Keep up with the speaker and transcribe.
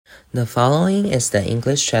The following is the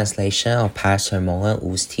English translation of Pastor Moen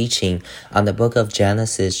Wu's teaching on the book of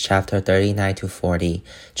Genesis chapter 39 to 40,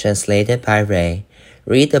 translated by Ray.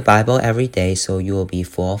 Read the Bible every day so you will be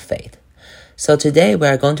full of faith. So today we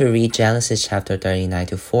are going to read Genesis chapter 39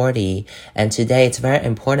 to 40, and today it's very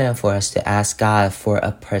important for us to ask God for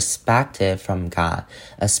a perspective from God,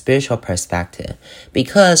 a spiritual perspective.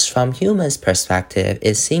 Because from humans' perspective,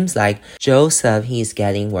 it seems like Joseph, he's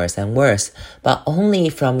getting worse and worse, but only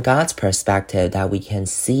from God's perspective that we can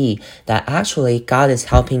see that actually God is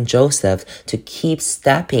helping Joseph to keep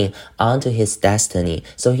stepping onto his destiny.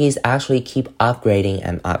 So he's actually keep upgrading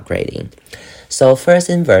and upgrading. So first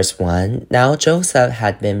in verse 1, now Joseph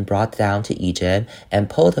had been brought down to Egypt, and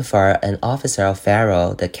Potiphar, an officer of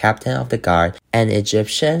Pharaoh, the captain of the guard, an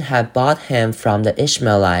Egyptian, had bought him from the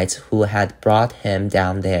Ishmaelites who had brought him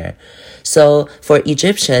down there. So for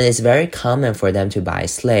Egyptians, it's very common for them to buy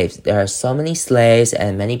slaves. There are so many slaves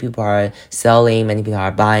and many people are selling, many people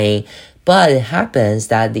are buying. But it happens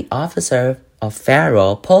that the officer of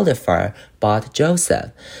Pharaoh, Potiphar, bought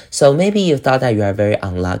Joseph. So maybe you thought that you are very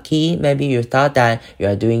unlucky. Maybe you thought that you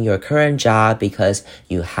are doing your current job because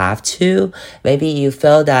you have to. Maybe you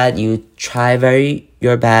felt that you try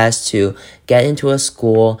your best to get into a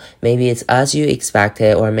school. Maybe it's as you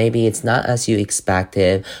expected, or maybe it's not as you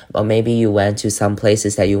expected, or maybe you went to some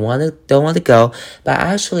places that you don't want to go. But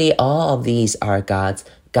actually, all of these are God's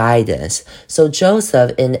guidance. So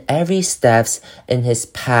Joseph, in every steps in his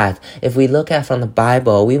path, if we look at from the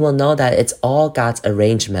Bible, we will know that it's all God's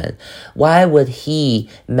arrangement. Why would he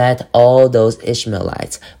met all those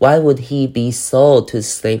Ishmaelites? Why would he be sold to the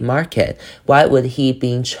slave market? Why would he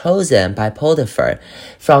be chosen by Potiphar?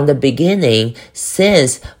 From the beginning,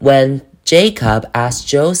 since when Jacob asked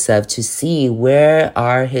Joseph to see where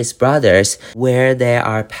are his brothers, where they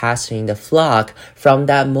are pasturing the flock. From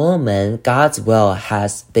that moment, God's will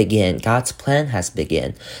has begun. God's plan has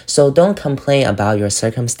begun. So don't complain about your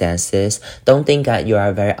circumstances. Don't think that you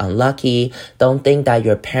are very unlucky. Don't think that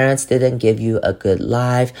your parents didn't give you a good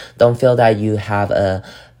life. Don't feel that you have a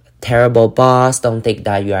terrible boss. Don't think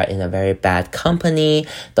that you are in a very bad company.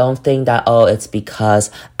 Don't think that, it's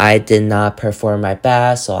because I did not perform my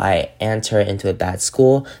best, so I entered into a bad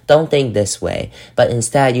school. Don't think this way. But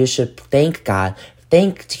instead, you should thank God.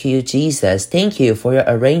 Thank you, Jesus. Thank you for your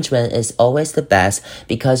arrangement is always the best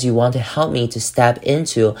because you want to help me to step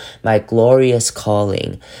into my glorious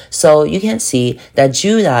calling. So you can see that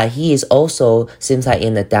Judah, he is also seems like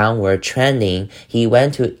in the downward trending. He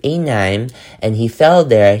went to Enaim and he fell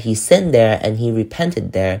there. He sinned there and he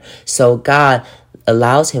repented there. So God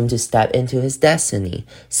allows him to step into his destiny.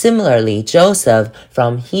 Similarly, Joseph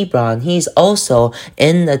from Hebron, he's also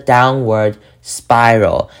in the downward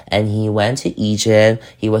spiral, and he went to Egypt.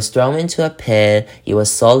 He was thrown into a pit. He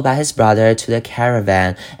was sold by his brother to the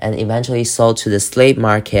caravan and eventually sold to the slave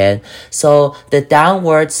market. So the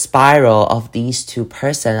downward spiral of these two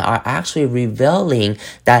persons are actually revealing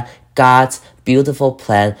that God's beautiful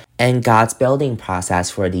plan and God's building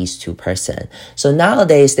process for these two persons. So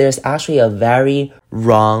nowadays, there's actually a very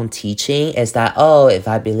wrong teaching is that, if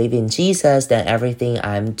I believe in Jesus, then everything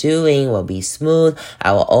I'm doing will be smooth.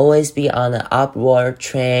 I will always be on an upward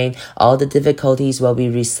train. All the difficulties will be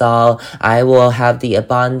resolved. I will have the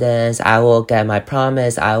abundance. I will get my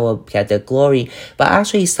promise. I will get the glory. But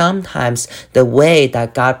actually, sometimes the way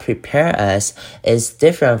that God prepares us is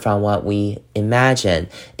different from what we imagine.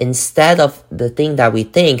 Instead of the thing that we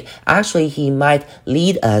think, actually, he might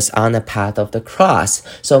lead us on the path of the cross.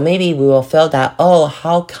 So maybe we will feel that,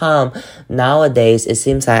 how come nowadays it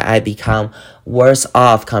seems like I become worse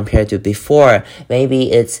off compared to before?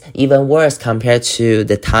 Maybe it's even worse compared to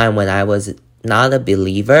the time when I was not a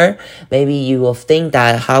believer. Maybe you will think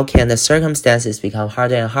that how can the circumstances become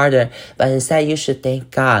harder and harder? But instead you should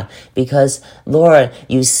thank God because, Lord,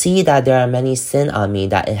 you see that there are many sin on me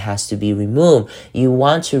that it has to be removed. You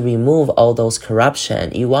want to remove all those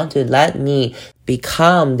corruption. You want to let me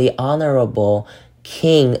become the honorable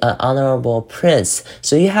king, an honorable prince.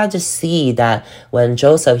 So you have to see that when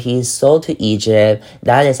Joseph, he is sold to Egypt,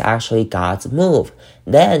 that is actually God's move.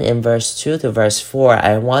 Then in verse 2 to verse 4,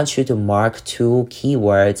 I want you to mark two key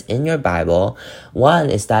words in your Bible.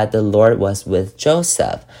 One is that the Lord was with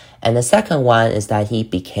Joseph. And the second one is that he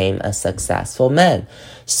became a successful man.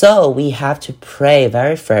 So we have to pray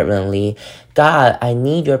very fervently, God, I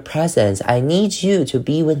need your presence. I need you to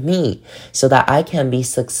be with me so that I can be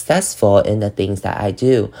successful in the things that I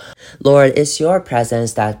do. Lord, it's your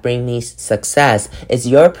presence that brings me success. It's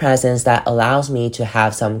your presence that allows me to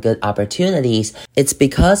have some good opportunities. It's it's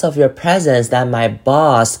because of your presence that my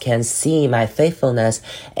boss can see my faithfulness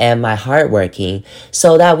and my hard working.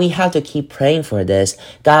 So that we have to keep praying for this.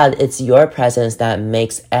 God, it's your presence that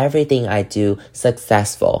makes everything I do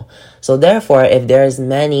successful. So therefore, if there's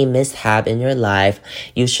many mishap in your life,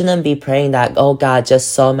 you shouldn't be praying that, oh God,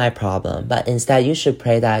 just solve my problem. But instead, you should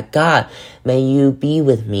pray that, God, may you be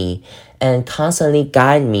with me and constantly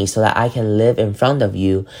guide me so that I can live in front of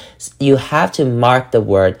you. You have to mark the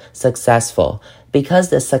word successful, because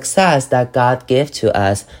the success that God gives to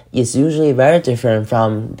us is usually very different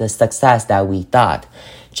from the success that we thought.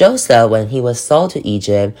 Joseph, when he was sold to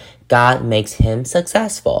Egypt, God makes him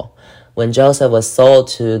successful. When Joseph was sold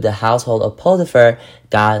to the household of Potiphar,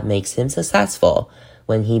 God makes him successful.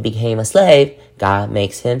 When he became a slave, God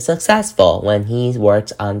makes him successful. When he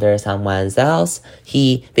works under someone else,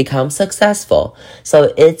 he becomes successful.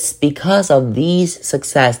 So it's because of these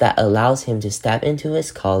success that allows him to step into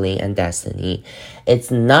his calling and destiny.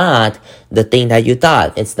 It's not the thing that you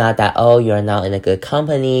thought. It's not that, oh, you're now in a good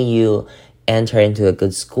company, you enter into a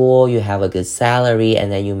good school, you have a good salary,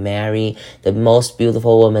 and then you marry the most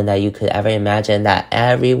beautiful woman that you could ever imagine, that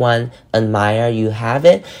everyone admire, you have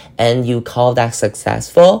it, and you call that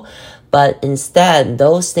successful. But instead,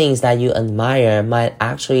 those things that you admire might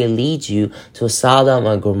actually lead you to Sodom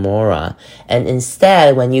or Gomorrah. And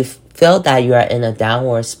instead, when you feel that you are in a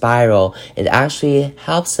downward spiral, it actually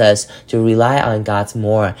helps us to rely on God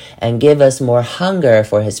more and give us more hunger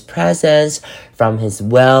for His presence, from His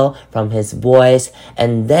will, from His voice,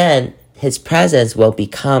 and then His presence will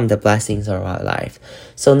become the blessings of our life.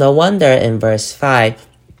 So no wonder in verse 5,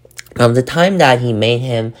 from the time that he made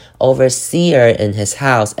him overseer in his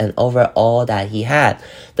house and over all that he had,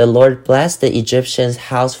 the Lord blessed the Egyptian's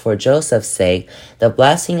house for Joseph's sake. The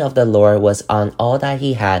blessing of the Lord was on all that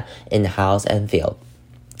he had in house and field.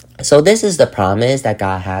 So this is the promise that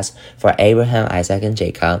God has for Abraham, Isaac, and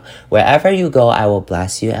Jacob. Wherever you go, I will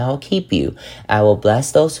bless you and I will keep you. I will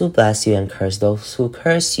bless those who bless you and curse those who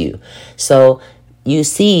curse you. So you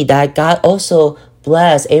see that God also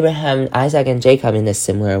bless Abraham, Isaac, and Jacob in a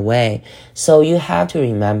similar way. So you have to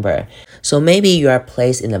remember. So maybe you are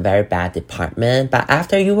placed in a very bad department, but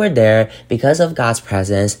after you were there, because of God's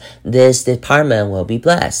presence, this department will be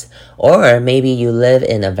blessed. Or maybe you live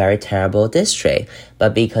in a very terrible district,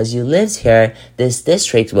 but because you lived here, this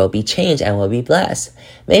district will be changed and will be blessed.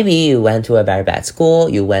 Maybe you went to a very bad school,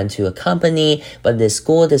 you went to a company, but this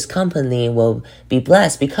school, this company will be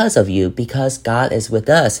blessed because of you, because God is with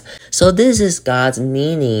us. So this is God's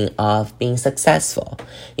meaning of being successful.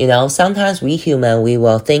 You know, sometimes we human, we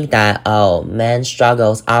will think that, oh, man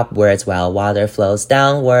struggles upwards while water flows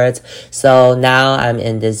downwards. So now I'm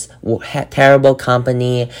in this terrible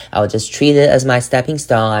company. I'll just treat it as my stepping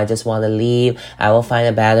stone. I just want to leave. I will find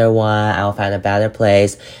a better one. I will find a better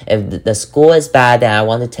place. If the school is bad, then I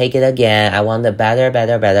want to take it again. I want the better.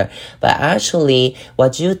 But actually,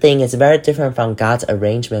 what you think is very different from God's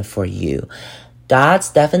arrangement for you. God's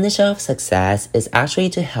definition of success is actually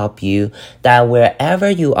to help you that wherever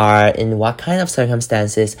you are, in what kind of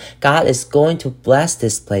circumstances, God is going to bless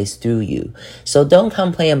this place through you. So don't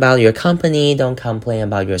complain about your company, don't complain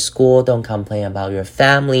about your school, don't complain about your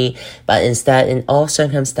family, but instead, in all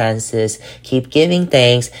circumstances, keep giving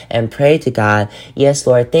thanks and pray to God. Yes,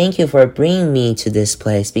 Lord, thank you for bringing me to this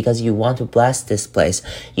place, because you want to bless this place.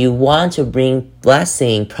 You want to bring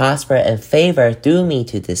blessing, prosper, and favor through me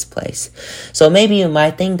to this place. So maybe you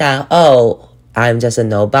might think that, oh, I'm just a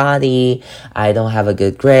nobody. I don't have a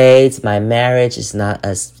good grades. My marriage is not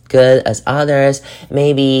as good as others.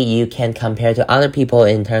 Maybe you can compare to other people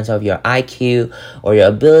in terms of your IQ or your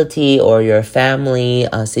ability or your family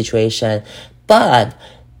situation. But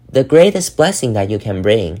the greatest blessing that you can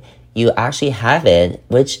bring, you actually have it,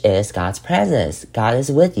 which is God's presence. God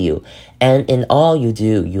is with you. And in all you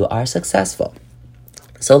do, you are successful.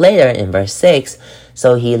 So later in verse 6,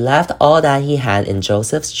 so he left all that he had in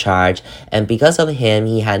Joseph's charge, and because of him,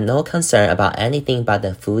 he had no concern about anything but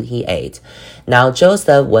the food he ate. Now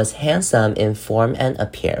Joseph was handsome in form and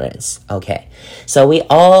appearance. Okay, so we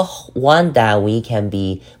all want that we can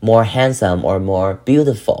be more handsome or more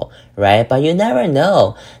beautiful, right? But you never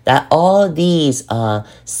know that all these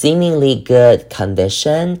seemingly good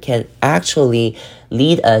condition can actually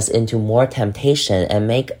lead us into more temptation and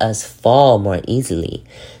make us fall more easily.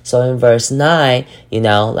 So in verse 9,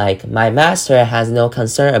 like, my master has no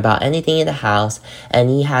concern about anything in the house, and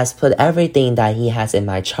he has put everything that he has in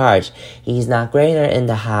my charge. He is not greater in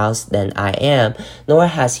the house than I am, nor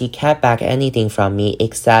has he kept back anything from me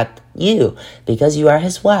except you, because you are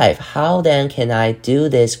his wife. How then can I do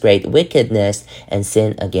this great wickedness and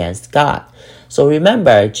sin against God? So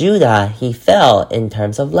remember, Judah, he fell in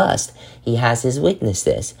terms of lust. He has his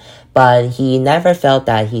weaknesses, but he never felt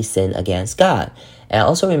that he sinned against God. And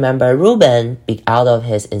also remember, Reuben, out of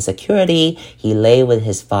his insecurity, he lay with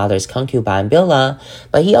his father's concubine Bilhah,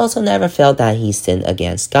 but he also never felt that he sinned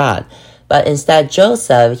against God. But instead,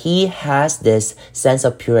 Joseph, he has this sense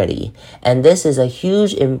of purity. And this is a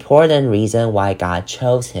huge, important reason why God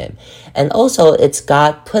chose him. And also, it's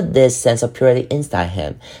God put this sense of purity inside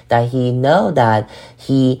him, that he know that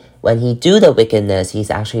when he do the wickedness, he's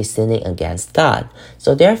actually sinning against God.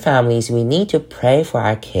 So their families, we need to pray for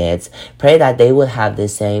our kids, pray that they would have the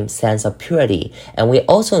same sense of purity. And we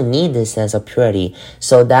also need this sense of purity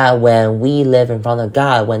so that when we live in front of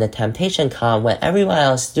God, when the temptation comes, when everyone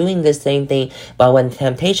else is doing the same thing, but when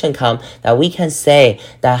temptation comes, that we can say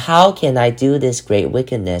that how can I do this great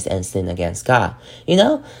wickedness and sin against God? You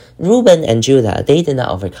know, Reuben and Judah, they did not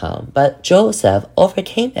overcome, but Joseph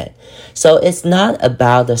overcame it. So it's not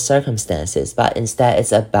about the circumstances, but instead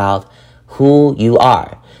it's about who you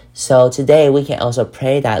are. So today we can also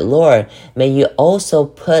pray that, Lord, may you also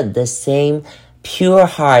put the same pure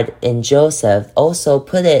heart in Joseph, also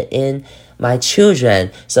put it in my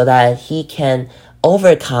children so that he can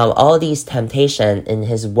overcome all these temptations in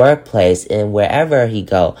his workplace and wherever he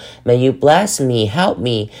go. May you bless me, help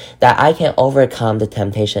me, that I can overcome the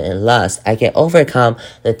temptation in lust. I can overcome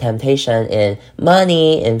the temptation in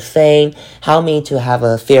money, in fame. Help me to have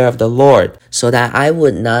a fear of the Lord so that I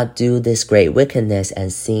would not do this great wickedness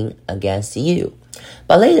and sin against you.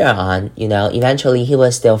 But later on, eventually he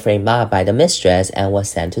was still framed up by the mistress and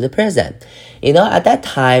was sent to the prison. At that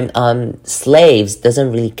time, slaves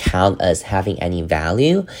doesn't really count as having any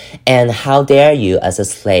value. And how dare you as a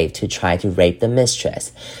slave to try to rape the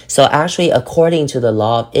mistress? So actually, according to the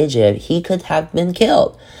law of Egypt, he could have been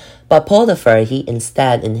killed. But Potiphar, he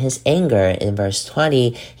instead, in his anger, in verse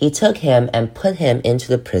 20, he took him and put him into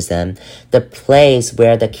the prison, the place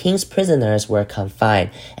where the king's prisoners were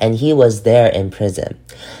confined, and he was there in prison.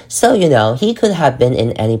 So, he could have been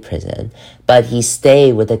in any prison, but he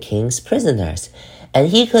stayed with the king's prisoners. And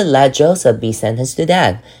he could let Joseph be sentenced to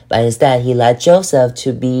death, but instead he let Joseph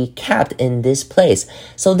to be kept in this place.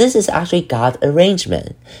 So this is actually God's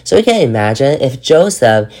arrangement. So you can imagine if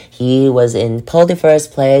Joseph, he was in Potiphar's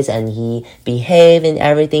place and he behaved in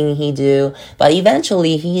everything he do, but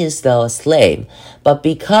eventually he is still a slave. But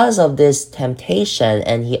because of this temptation,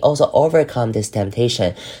 and he also overcome this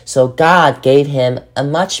temptation, so God gave him a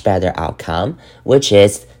much better outcome, which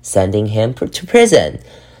is sending him to prison.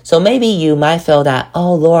 So maybe you might feel that,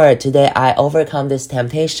 oh Lord, today I overcome this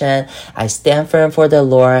temptation. I stand firm for the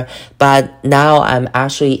Lord, but now I'm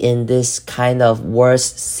actually in this kind of worse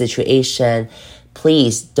situation.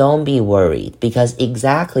 Please don't be worried, because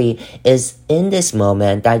exactly is in this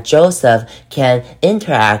moment that Joseph can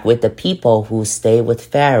interact with the people who stay with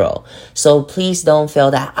Pharaoh. So please don't feel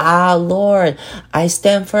that, Lord, I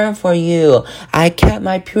stand firm for you. I kept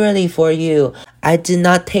my purity for you. I did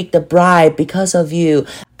not take the bribe because of you.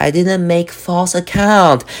 I didn't make false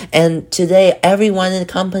account. And today everyone in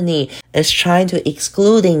the company is trying to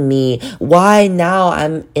excluding me. Why now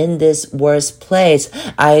I'm in this worst place?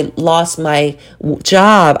 I lost my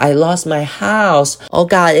job. I lost my house. Oh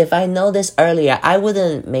God, if I know this earlier, I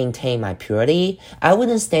wouldn't maintain my purity. I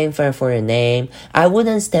wouldn't stand firm for your name. I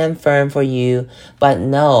wouldn't stand firm for you. But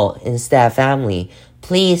no, instead, family,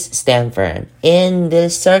 please stand firm. In the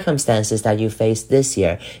circumstances that you face this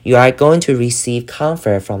year, you are going to receive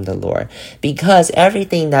comfort from the Lord, because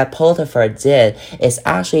everything that Potiphar did is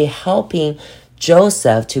actually helping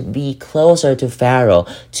Joseph to be closer to Pharaoh,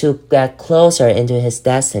 to get closer into his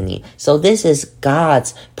destiny. So this is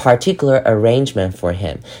God's particular arrangement for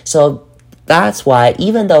him. So that's why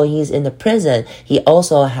even though he's in the prison, he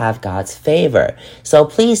also have God's favor. So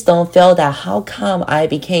please don't feel that how come I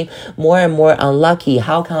became more and more unlucky?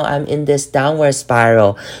 How come I'm in this downward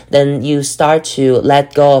spiral? Then you start to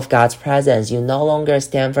let go of God's presence. You no longer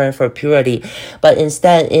stand firm for purity. But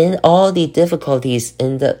instead, in all the difficulties,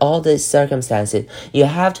 in all the circumstances, you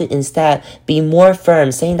have to instead be more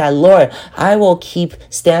firm, saying that, Lord, I will keep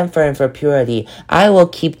stand firm for purity. I will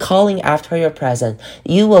keep calling after your presence.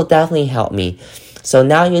 You will definitely help me. So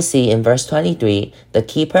now you see in verse 23, the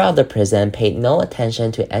keeper of the prison paid no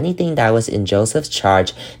attention to anything that was in Joseph's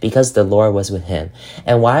charge, because the Lord was with him.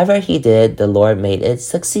 And whatever he did, the Lord made it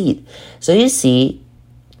succeed. So you see,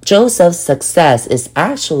 Joseph's success is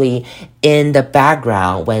actually in the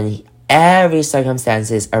background when every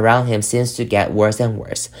circumstances around him seems to get worse and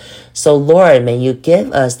worse. So Lord, may you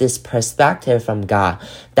give us this perspective from God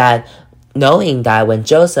that knowing that when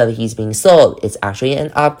Joseph he's being sold, it's actually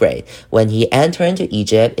an upgrade. When he entered into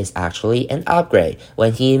Egypt, it's actually an upgrade.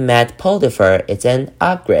 When he met Potiphar, it's an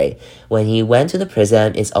upgrade. When he went to the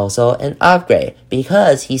prison, it's also an upgrade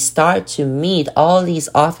because he started to meet all these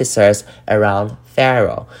officers around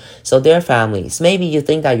Pharaoh. So their families, maybe you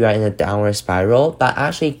think that you are in a downward spiral, but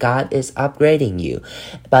actually God is upgrading you.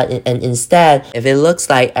 And instead, if it looks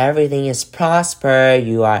like everything is prosper,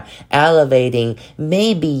 you are elevating,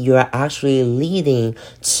 maybe you are actually leading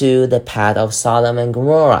to the path of Sodom and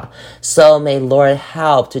Gomorrah. So may Lord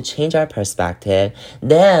help to change our perspective.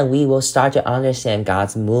 Then we will start to understand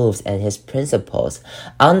God's moves and his principles,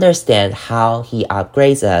 understand how he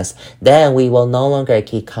upgrades us. Then we will no longer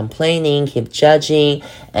keep complaining, keep judging,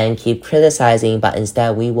 and keep criticizing, but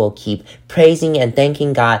instead we will keep praising and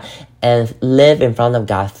thanking God and live in front of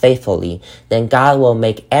God faithfully. Then God will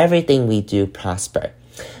make everything we do prosper.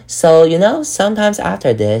 So, sometimes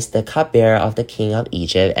after this, the cupbearer of the king of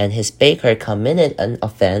Egypt and his baker committed an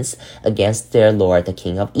offense against their lord, the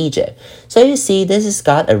king of Egypt. So you see, this is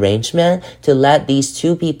God's arrangement to let these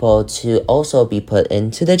two people to also be put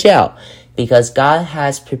into the jail. Because God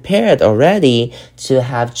has prepared already to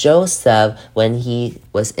have Joseph, when he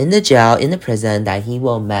was in the jail, in the prison, that he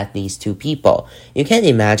will meet these two people. You can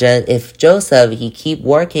imagine if Joseph, he keep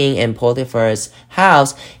working in Potiphar's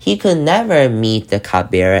house, he could never meet the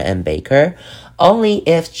cupbearer and baker. Only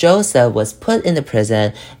if Joseph was put in the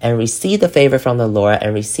prison and received the favor from the Lord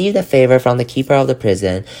and received the favor from the keeper of the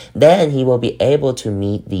prison, then he will be able to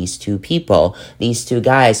meet these two people, these two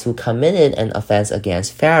guys who committed an offense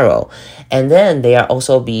against Pharaoh. And then they are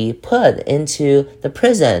also be put into the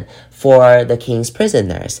prison for the king's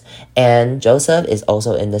prisoners. And Joseph is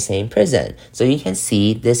also in the same prison. So you can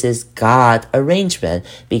see this is God's arrangement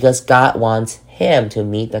because God wants him to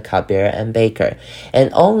meet the cupbearer and baker. And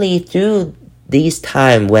only through this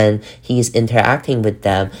time when he's interacting with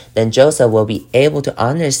them, then Joseph will be able to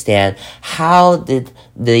understand how did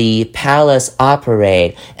the palace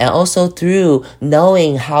operate, and also through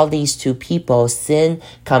knowing how these two people sin,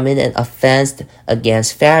 commit an offense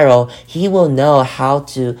against Pharaoh, he will know how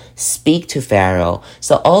to speak to Pharaoh.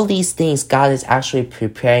 So all these things God is actually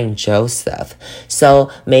preparing Joseph.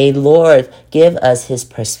 So may Lord give us his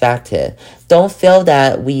perspective. Don't feel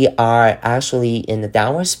that we are actually in a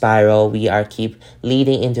downward spiral, we are keep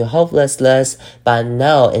leading into hopelessness, but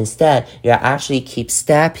no, instead, you are actually keep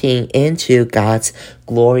stepping into God's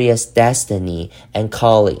glorious destiny and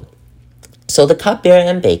calling. So the cupbearer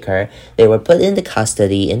and baker, they were put into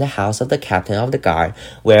custody in the house of the captain of the guard,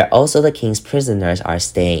 where also the king's prisoners are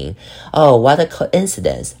staying. Oh, what a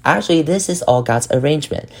coincidence. Actually, this is all God's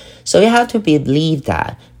arrangement. So you have to believe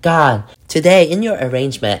that God, today in your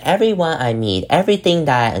arrangement, everyone I meet, everything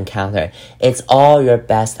that I encounter, it's all your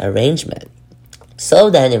best arrangement.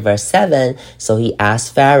 So then in verse 7, so he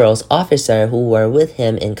asked Pharaoh's officer who were with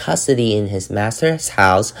him in custody in his master's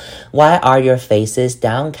house, why are your faces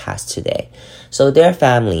downcast today? So their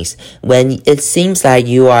families, when it seems like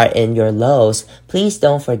you are in your lows, please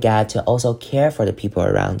don't forget to also care for the people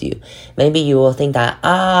around you. Maybe you will think that,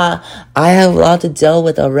 I have a lot to deal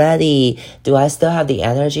with already. Do I still have the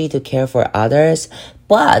energy to care for others?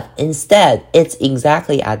 But instead, it's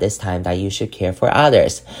exactly at this time that you should care for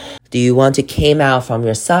others. Do you want to came out from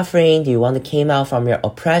your suffering? Do you want to came out from your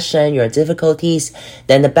oppression, your difficulties?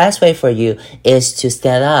 Then the best way for you is to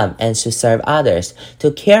stand up and to serve others,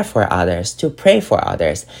 to care for others, to pray for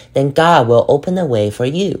others. Then God will open the way for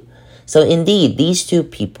you. So indeed, these two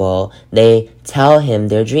people, they tell him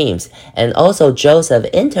their dreams. And also Joseph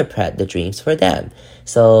interpret the dreams for them.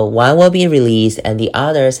 So one will be released and the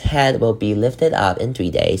other's head will be lifted up in 3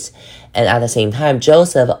 days. And at the same time,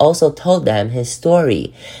 Joseph also told them his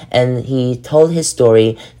story. And he told his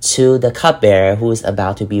story to the cupbearer who is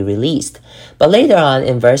about to be released. But later on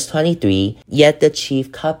in verse 23, yet the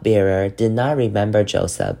chief cupbearer did not remember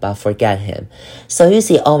Joseph, but forget him. So you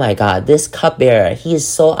see, oh my God, this cupbearer, he is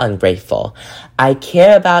so ungrateful. I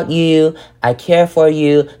care about you, I care for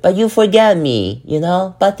you, but you forget me,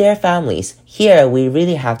 but their families. Here, we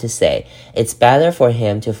really have to say, it's better for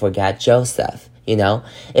him to forget Joseph.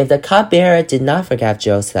 If the cupbearer did not forget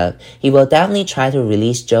Joseph, he will definitely try to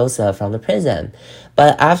release Joseph from the prison.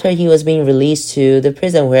 But after he was being released to the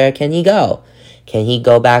prison, where can he go? Can he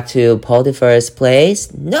go back to Potiphar's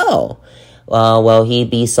place? No. Will he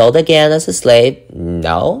be sold again as a slave?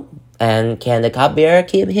 No. And can the cupbearer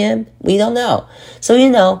keep him? We don't know. So,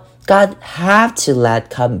 God have to let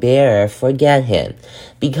cupbearer forget him.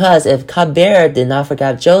 Because if cupbearer did not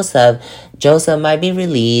forget Joseph, Joseph might be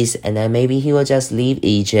released, and then maybe he will just leave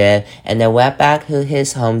Egypt and then went back to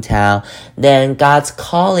his hometown. Then God's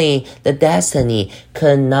calling, the destiny,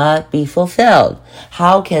 could not be fulfilled.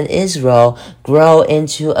 How can Israel grow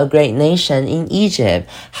into a great nation in Egypt?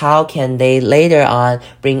 How can they later on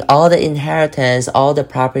bring all the inheritance, all the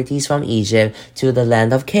properties from Egypt to the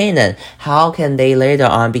land of Canaan? How can they later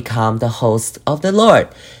on become the host of the Lord?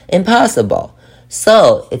 Impossible.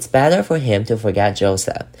 So it's better for him to forget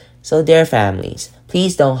Joseph. So dear families,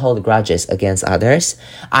 please don't hold grudges against others.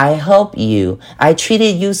 I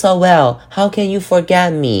treated you so well. How can you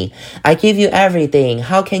forget me? I give you everything.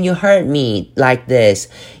 How can you hurt me like this?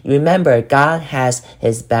 Remember, God has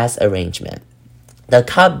his best arrangement. The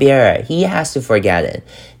cupbearer, he has to forget it.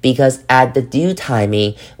 Because at the due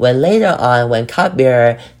timing, when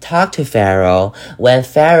cupbearer talked to Pharaoh, when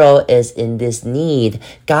Pharaoh is in this need,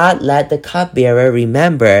 God let the cupbearer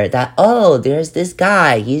remember that, oh, there's this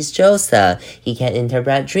guy, he's Joseph, he can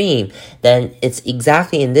interpret dream. Then it's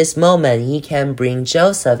exactly in this moment he can bring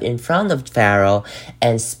Joseph in front of Pharaoh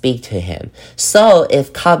and speak to him. So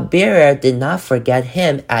if cupbearer did not forget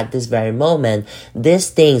him at this very moment, these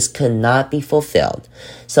things could not be fulfilled.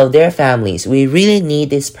 So dear families, we really need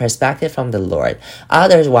this perspective from the Lord.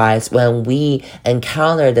 Otherwise, when we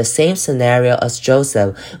encounter the same scenario as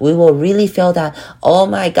Joseph, we will really feel that, oh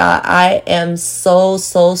my God, I am so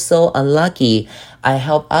unlucky. I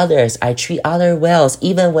help others. I treat others well.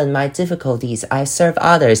 Even when my difficulties, I serve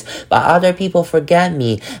others, but other people forget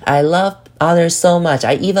me. I love others so much.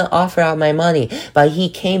 I even offer out my money, but he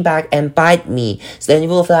came back and bite me. So then you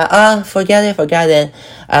will feel like, forget it.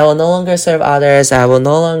 I will no longer serve others. I will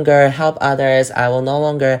no longer help others. I will no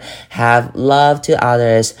longer have love to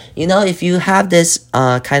others. You know, if you have this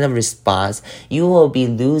kind of response, you will be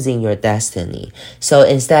losing your destiny. So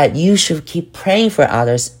instead, you should keep praying for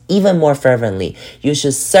others even more fervently. You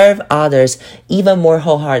should serve others even more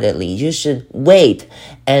wholeheartedly. You should wait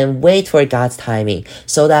for God's timing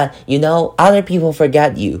so that, other people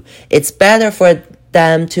forget you. It's better for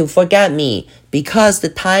them to forget me because the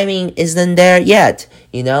timing isn't there yet.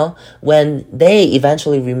 When they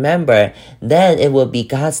eventually remember, then it will be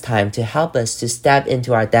God's time to help us to step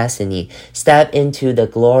into our destiny, step into the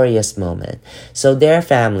glorious moment. So dear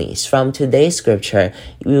families, from today's scripture,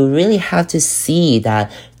 you really have to see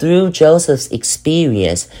that through Joseph's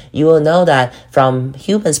experience, you will know that from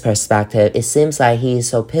human's perspective, it seems like he is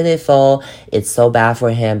so pitiful, it's so bad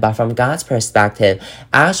for him. But from God's perspective,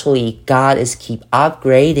 actually, God is keep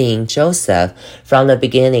upgrading Joseph from the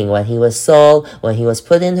beginning when he was sold, when he was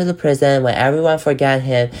put into the prison, when everyone forgot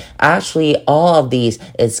him. Actually, all of these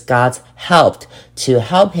is God's help to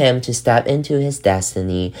help him to step into his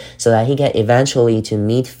destiny so that he can eventually to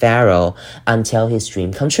meet Pharaoh until his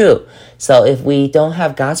dream come true. So if we don't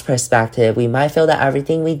have God's perspective, we might feel that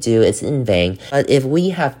everything we do is in vain. But if we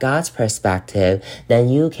have God's perspective, then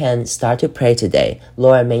you can start to pray today.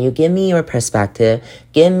 Lord, may you give me your perspective,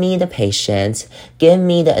 give me the patience, give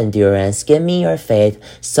me the endurance, give me your faith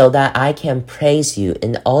so that I can praise you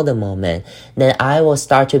in all the moment. Then I will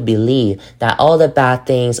start to believe that all the bad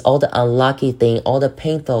things, all the unlucky things, all the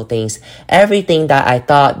painful things, everything that I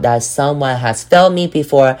thought that someone has failed me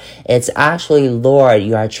before, it's actually, Lord,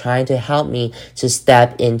 you are trying to help me to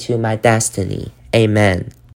step into my destiny. Amen.